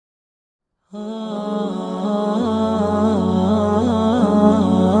മുഅ്മിനീങ്ങളെ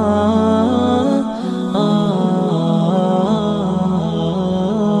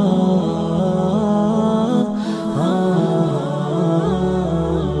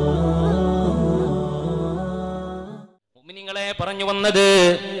പറഞ്ഞു വന്നത്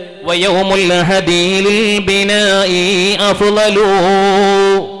വയൗമുൽ ഹദീലിൽ ബിനാഇ അഫ്ളലു,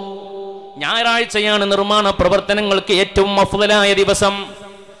 ഞായറാഴ്ചയാണ് നിർമ്മാണ പ്രവർത്തനങ്ങൾക്ക് ഏറ്റവും അഫ്ളലായ ദിവസം.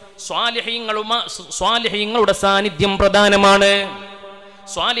 സ്വാലിഹീങ്ങളുടെ സാന്നിധ്യം പ്രധാനമാണ്.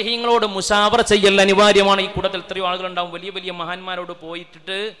 സ്വാലിഹീങ്ങളോട് മുശാവറ ചെയ്യൽ അനിവാര്യമാണ്. ഈ കൂട്ടത്തിൽ എത്രയോ ആളുകളുണ്ടാവും വലിയ വലിയ മഹാന്മാരോട്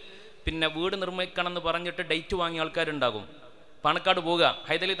പോയിട്ട് പിന്നെ വീട് നിർമ്മിക്കണം എന്ന് പറഞ്ഞിട്ട് ഡേറ്റ് വാങ്ങിയ ആൾക്കാരുണ്ടാകും. പാണക്കാട് പോവുക,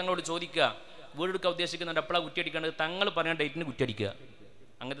 ഹൈദരലി തങ്ങളോട് ചോദിക്കുക വീടെടുക്കാൻ ഉദ്ദേശിക്കുന്നുണ്ട്, എപ്പോഴാണ് കുറ്റിയടിക്കേണ്ടത്, തങ്ങൾ പറഞ്ഞ ഡേറ്റിന് കുറ്റിയടിക്കുക.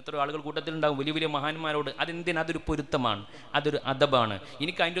 അങ്ങനത്തെ എത്രയോ ആളുകൾ കൂട്ടത്തിലുണ്ടാകും വലിയ വലിയ മഹാന്മാരോട്. അതെന്തിനാ? അതൊരു പൊരുത്തമാണ്, അതൊരു അദബാണ്.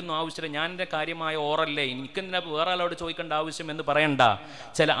 എനിക്ക് അതിൻ്റെ ഒന്നും ആവശ്യമില്ല, ഞാൻ എൻ്റെ കാര്യമായ ഓറല്ലേ, എനിക്കെന്തിനാ വേറെ ആളോട് ചോദിക്കേണ്ട ആവശ്യം എന്ന് പറയണ്ട.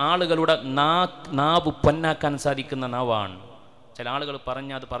 ചില ആളുകളുടെ നാവ് പൊന്നാക്കാൻ സാധിക്കുന്ന നാവാണ്. ചില ആളുകൾ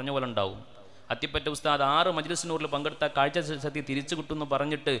പറഞ്ഞാൽ അത് പറഞ്ഞ പോലെ ഉണ്ടാവും. അത്തിപ്പറ്റ ഉസ്താദ് 6 മജ്ലിസിനൂറിൽ പങ്കെടുത്ത കാഴ്ച ശക്തി തിരിച്ചു കിട്ടുമെന്ന്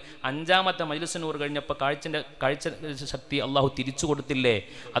പറഞ്ഞിട്ട് 5ാമത്തെ മജ്ലിസിനൂർ കഴിഞ്ഞപ്പോൾ കാഴ്ച ശക്തി അള്ളാഹു തിരിച്ചു കൊടുത്തില്ലേ?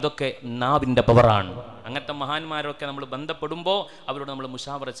 അതൊക്കെ നാവിൻ്റെ പവറാണ്. അങ്ങനത്തെ മഹാന്മാരൊക്കെ നമ്മൾ ബന്ധപ്പെടുമ്പോൾ അവരോട് നമ്മൾ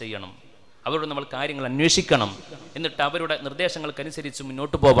മുശാവറ ചെയ്യണം, അവരോട് നമ്മൾ കാര്യങ്ങൾ അന്വേഷിക്കണം, എന്നിട്ട് അവരുടെ നിർദ്ദേശങ്ങൾക്കനുസരിച്ച്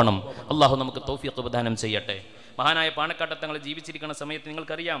മുന്നോട്ട് പോകണം. അള്ളാഹു നമുക്ക് തൗഫീഖ് പ്രദാനം ചെയ്യട്ടെ. മഹാനായ പാണക്കാട്ട് തങ്ങൾ ജീവിച്ചിരിക്കുന്ന സമയത്ത്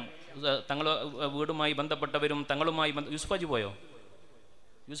നിങ്ങൾക്കറിയാം, തങ്ങൾ വീടുമായി ബന്ധപ്പെട്ടവരും തങ്ങളുമായി യൂസുഫാജി പോയോ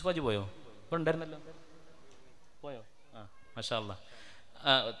ഉണ്ടായിരുന്നല്ലോ, പോയോ? ആ മാഷാ അല്ലാ.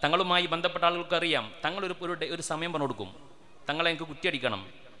 തങ്ങളുമായി ബന്ധപ്പെട്ട ആളുകൾക്ക് അറിയാം, തങ്ങൾ ഒരു സമയം പറഞ്ഞു കൊടുക്കും, തങ്ങളെ എനിക്ക് കുറ്റിയടിക്കണം,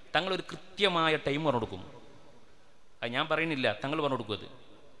 തങ്ങളൊരു കൃത്യമായ ടൈം പറഞ്ഞു കൊടുക്കും. അത് ഞാൻ പറയുന്നില്ല, തങ്ങൾ പറഞ്ഞു കൊടുക്കും. അത്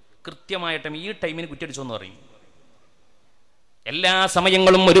കൃത്യമായ ടൈം, ഈ ടൈമിന് കുറ്റിയടിച്ചോ എന്ന് പറയും. എല്ലാ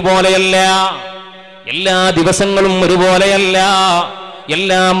സമയങ്ങളും ഒരുപോലെയല്ല, എല്ലാ ദിവസങ്ങളും ഒരുപോലെയല്ല,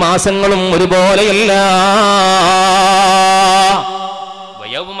 എല്ലാ മാസങ്ങളും ഒരുപോലെയല്ല.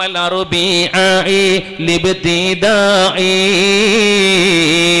 يوم الأربعاء لابتداء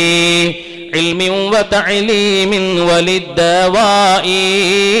علم وتعليم وللدواء,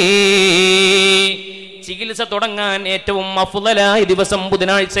 ചികിത്സ തുടങ്ങാൻ ഏറ്റവും അഫ്ളലായ ദിവസം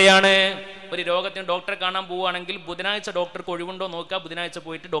ബുധനാഴ്ചയാണ്. ഒരു രോഗത്തിന് ഡോക്ടറെ കാണാൻ പോവുകയാണെങ്കിൽ ബുധനാഴ്ച ഡോക്ടർക്ക് ഒഴിവുണ്ടോ നോക്കുക, ബുധനാഴ്ച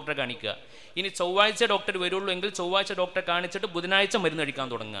പോയിട്ട് ഡോക്ടറെ കാണിക്കുക. ഇനി ചൊവ്വാഴ്ച ഡോക്ടർ വരുള്ളൂ എങ്കിൽ ചൊവ്വാഴ്ച ഡോക്ടറെ കാണിച്ചിട്ട് ബുധനാഴ്ച മരുന്ന് കഴിക്കാൻ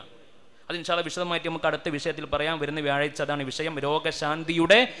തുടങ്ങുക. അത് ഇൻഷാ അല്ലാഹ് വിശദമായിട്ട് നമുക്ക് അടുത്ത വിഷയത്തിൽ പറയാം. വരുന്ന വ്യാഴാഴ്ച അതാണ് വിഷയം,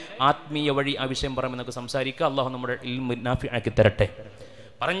 രോഗശാന്തിയുടെ ആത്മീയ വഴി. ആ വിഷയം പറയുമ്പോൾ നമുക്ക് സംസാരിക്കുക. അള്ളാഹു നമ്മുടെ ഇൽമു നാഫിഅക്കി തരട്ടെ.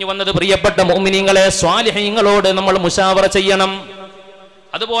 പറഞ്ഞു വന്നത് പ്രിയപ്പെട്ട മുഅ്മിനീങ്ങളെ, സ്വാലിഹീങ്ങളോട് നമ്മൾ മുശാവറ ചെയ്യണം.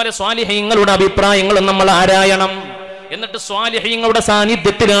 അതുപോലെ സ്വാലിഹീങ്ങളുടെ അഭിപ്രായങ്ങളും നമ്മൾ ആരായണം. എന്നിട്ട് സ്വാലിഹീങ്ങളുടെ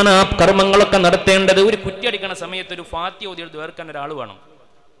സാന്നിധ്യത്തിലാണ് ആ കർമ്മങ്ങളൊക്കെ നടത്തേണ്ടത്. ഒരു കുറ്റിയടിക്കണ സമയത്ത് ഒരു ഫാത്തിഹ ഓതി ദ്വാരക്കാൻ ഒരാൾ വേണം.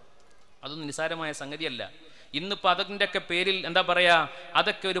 അതൊന്നും നിസ്സാരമായ സംഗതിയല്ല. ഇന്നിപ്പോൾ അതിൻ്റെ ഒക്കെ പേരിൽ എന്താ പറയുക,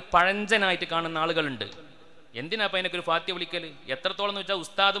 അതൊക്കെ ഒരു പഴഞ്ചനായിട്ട് കാണുന്ന ആളുകളുണ്ട്. എന്തിനാ അപ്പം അതിനൊക്കെ ഒരു ഫാത്തിഹ വിളിക്കൽ? എത്രത്തോളം എന്ന് വെച്ചാൽ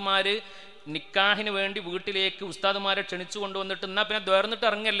ഉസ്താദുമാർ നിക്കാഹിന് വേണ്ടി വീട്ടിലേക്ക് ഉസ്താദുമാരെ ക്ഷണിച്ചു കൊണ്ടുവന്നിട്ട് എന്നാൽ പിന്നെ ദ്വയർന്നിട്ട്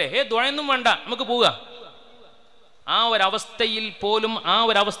ഇറങ്ങല്ലേ, ദ്വയൊന്നും വേണ്ട നമുക്ക് പോവുക. ആ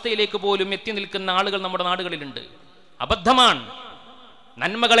ഒരവസ്ഥയിലേക്ക് പോലും എത്തി നിൽക്കുന്ന ആളുകൾ നമ്മുടെ നാടുകളിലുണ്ട്. അബദ്ധമാണ്.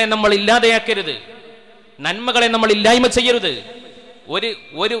 നന്മകളെ നമ്മൾ ഇല്ലാതെയാക്കരുത്, നന്മകളെ നമ്മൾ ഇല്ലായ്മ ചെയ്യരുത്.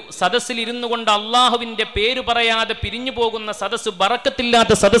 ഒരു സദസ്സിൽ ഇരുന്നു കൊണ്ട് അള്ളാഹുവിന്റെ പേര് പറയാതെ പിരിഞ്ഞു പോകുന്ന സദസ്സ്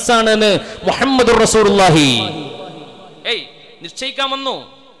ബറക്കത്തില്ലാത്ത സദസ്സാണെന്ന് മുഹമ്മദുർ റസൂലുള്ളാഹി നിശ്ചയിക്കാൻ വന്നു.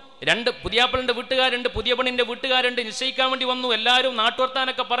 2 പുതിയാപ്പളിന്റെ വീട്ടുകാരുണ്ട്, പുതിയ പെണ്ണിന്റെ വീട്ടുകാരുണ്ട്, നിശ്ചയിക്കാൻ വേണ്ടി വന്നു. എല്ലാവരും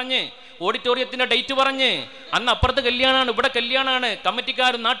നാട്ടുവർത്താനൊക്കെ പറഞ്ഞ് ഓഡിറ്റോറിയത്തിന്റെ ഡേറ്റ് പറഞ്ഞ്, അന്ന് അപ്പുറത്ത് കല്യാണമാണ് ഇവിടെ കല്യാണമാണ്,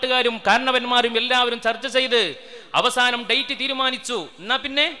 കമ്മിറ്റിക്കാരും നാട്ടുകാരും കാരണവന്മാരും എല്ലാവരും ചർച്ച ചെയ്ത് അവസാനം ഡേറ്റ് തീരുമാനിച്ചു. എന്നാ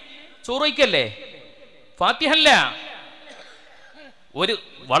പിന്നെ ചോറയ്ക്കല്ലേ, ഫാത്തിഹല്ല. ഒരു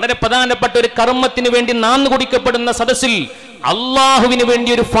വളരെ പ്രധാനപ്പെട്ട ഒരു കർമ്മത്തിന് വേണ്ടി നാന്നു കുടിക്കപ്പെടുന്ന സദസ്സിൽ അള്ളാഹുവിന് വേണ്ടി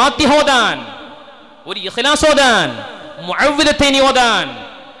ഒരു ഫാത്തിഹ ഓതാൻ, ഒരു ഇഖ്ലാസ് ഓതാൻ, മുഅവ്വിദത്തൈനി ഓതാൻ,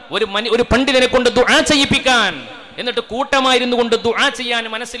 ഒരു പണ്ഡിതനെ കൊണ്ട് ദുആ ചെയ്യിപ്പിക്കാൻ, എന്നിട്ട് കൂട്ടമായിരുന്നു കൊണ്ട് ദുആ ചെയ്യാൻ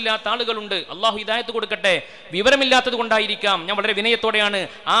മനസ്സില്ലാത്ത ആളുകളുണ്ട്. അള്ളാഹു ഹിദായത്ത് കൊടുക്കട്ടെ. വിവരമില്ലാത്തത് കൊണ്ടായിരിക്കാം. ഞാൻ വളരെ വിനയത്തോടെയാണ്.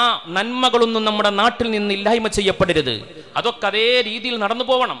 ആ നന്മകളൊന്നും നമ്മുടെ നാട്ടിൽ നിന്ന് ഇല്ലായ്മ ചെയ്യപ്പെടരുത്. അതൊക്കെ അതേ രീതിയിൽ നടന്നു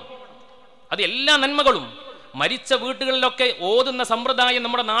പോകണം. അത് എല്ലാ നന്മകളും മരിച്ച വീട്ടുകളിലൊക്കെ ഓതുന്ന സമ്പ്രദായം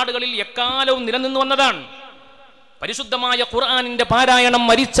നമ്മുടെ നാടുകളിൽ എക്കാലവും നിലനിന്നു വന്നതാണ്. പരിശുദ്ധമായ ഖുർആനിന്റെ പാരായണം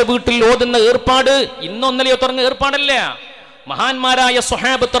മരിച്ച വീട്ടിൽ ഓതുന്ന ഏർപ്പാട് ഇന്നൊന്നലെയോ തുടങ്ങിയ ഏർപ്പാടല്ല. മഹാന്മാരായ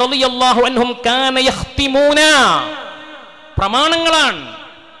സ്വഹാബത്ത് റളിയല്ലാഹു അൻഹും കാന യഖ്തിമൂന, പ്രമാണങ്ങളാണ്.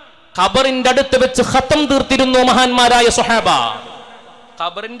 ഖബറിന്റെ അടുത്ത് വെച്ച് ഖതം തീർത്തിരുന്നു മഹാന്മാരായ സ്വഹാബ.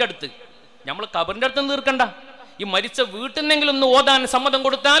 ഖബറിന്റെ അടുത്ത്, നമ്മൾ ഖബറിന്റെ അടുത്ത് തീർക്കണ്ട, ഈ മരിച്ച വീട്ടിൽ നിന്നെങ്കിലും ഒന്ന് ഓതാൻ സമ്മതം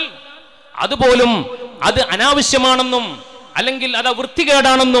കൊടുത്താൽ അതുപോലും അത് അനാവശ്യമാണെന്നും അല്ലെങ്കിൽ അത്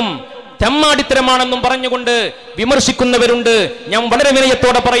വൃത്തികേടാണെന്നും തെമ്മാടിത്തരമാണെന്നും പറഞ്ഞുകൊണ്ട് വിമർശിക്കുന്നവരുണ്ട്. ഞാൻ വളരെ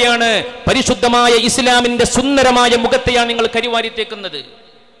വിനയത്തോടെ പറയാണ്, പരിശുദ്ധമായ ഇസ്ലാമിന്റെ സുന്ദരമായ മുഖത്തെയാണ് നിങ്ങൾ കരിവാരിത്തേക്കുന്നത്.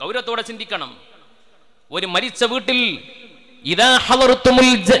 ഗൗരവത്തോടെ ചിന്തിക്കണം. ഒരു മരിച്ച വീട്ടിൽ ഇദാ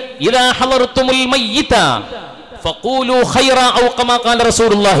ഹളർത്തുമുൽ മയ്യിത ഫഖൂലു ഖൈറ ഔ കമാ ഖാല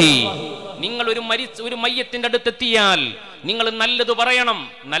റസൂലുള്ളാഹി. നിങ്ങൾ ഒരു മയ്യത്തിന്റെ അടുത്തെത്തിയാൽ നിങ്ങൾ നല്ലത് പറയണം.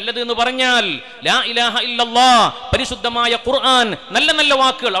 നല്ലത് എന്ന് പറഞ്ഞാൽ ലാ ഇലാഹ ഇല്ലല്ലാഹ്, പരിശുദ്ധമായ ഖുർആൻ, നല്ല നല്ല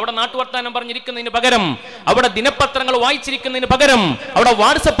വാക്കുകൾ. അവിടെ നാട്ടുവർത്താനം പറഞ്ഞിരിക്കുന്നതിന് പകരം, അവിടെ ദിനപത്രങ്ങൾ വായിച്ചിരിക്കുന്നതിന് പകരം, അവിടെ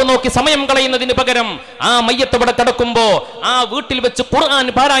വാട്സപ്പ് നോക്കി സമയം കളയുന്നതിന് പകരം ആ മയ്യത്ത് അവിടെ കിടക്കുമ്പോ ആ വീട്ടിൽ വെച്ച് ഖുർആൻ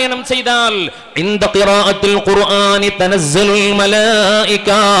പാരായണം ചെയ്താൽ ഇൻദ ഖിറാഅത്തിൽ ഖുർആനി തനസ്സലുൽ മലായിക,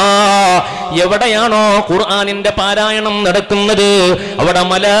 എവിടെയാണോ ഖുർആനിന്റെ പാരായണം നടക്കുന്നത് അവിടെ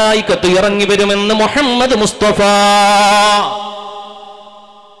മലായികത്ത് ഇറങ്ങി വരുമെന്ന് മുഹമ്മദ് മുസ്തഫ.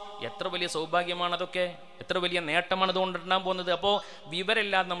 എത്ര വലിയ സൗഭാഗ്യമാണ് അതൊക്കെ, എത്ര വലിയ നേട്ടമാണ് അതുകൊണ്ടിട്ടാൻ പോകുന്നത്. അപ്പോൾ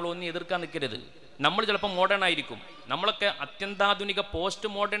വിവരമില്ലാതെ നമ്മൾ ഒന്നും എതിർക്കാൻ നിൽക്കരുത്. നമ്മൾ ചിലപ്പോൾ മോഡേൺ ആയിരിക്കും, നമ്മളൊക്കെ അത്യന്താധുനിക പോസ്റ്റ്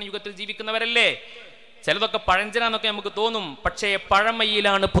മോഡേൺ യുഗത്തിൽ ജീവിക്കുന്നവരല്ലേ. ചിലതൊക്കെ പഴഞ്ചനാന്നൊക്കെ നമുക്ക് തോന്നും. പക്ഷേ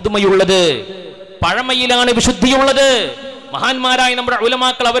പഴമയിലാണ് പുതുമയുള്ളത്, പഴമയിലാണ് വിശുദ്ധിയുള്ളത്. മഹാന്മാരായ നമ്മുടെ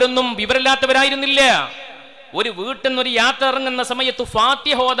ഉലമാക്കൾ അവരൊന്നും വിവരമില്ലാത്തവരായിരുന്നില്ല. ഒരു വീട്ടിൽ നിന്ന് ഒരു യാത്ര ഇറങ്ങുന്ന സമയത്ത്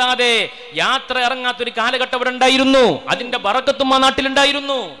ഫാത്തിഹ ഓതാതെ യാത്ര ഇറങ്ങാത്തൊരു കാലഘട്ടം അവിടെ ഉണ്ടായിരുന്നു. അതിന്റെ ബറക്കത്തും ആ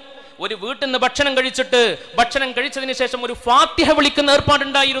നാട്ടിലുണ്ടായിരുന്നു. ഒരു വീട്ടിൽ നിന്ന് ഭക്ഷണം കഴിച്ചതിന് ശേഷം ഒരു ഫാത്തിഹ വിളിക്കുന്ന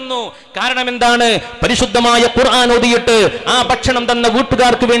ഏർപ്പാടുണ്ടായിരുന്നു. കാരണം എന്താണ്? പരിശുദ്ധമായ ഖുർആൻ ഓതിയിട്ട് ആ ഭക്ഷണം തന്ന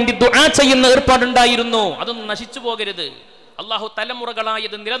വീട്ടുകാർക്ക് വേണ്ടി ദുആ ചെയ്യുന്ന ഏർപ്പാടുണ്ടായിരുന്നു. അതൊന്നും നശിച്ചു പോകരുത്. അല്ലാഹു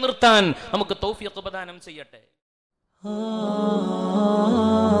തലമുറകളായത് നിലനിർത്താൻ നമുക്ക് തൗഫീഖ് പ്രദാനം ചെയ്യട്ടെ.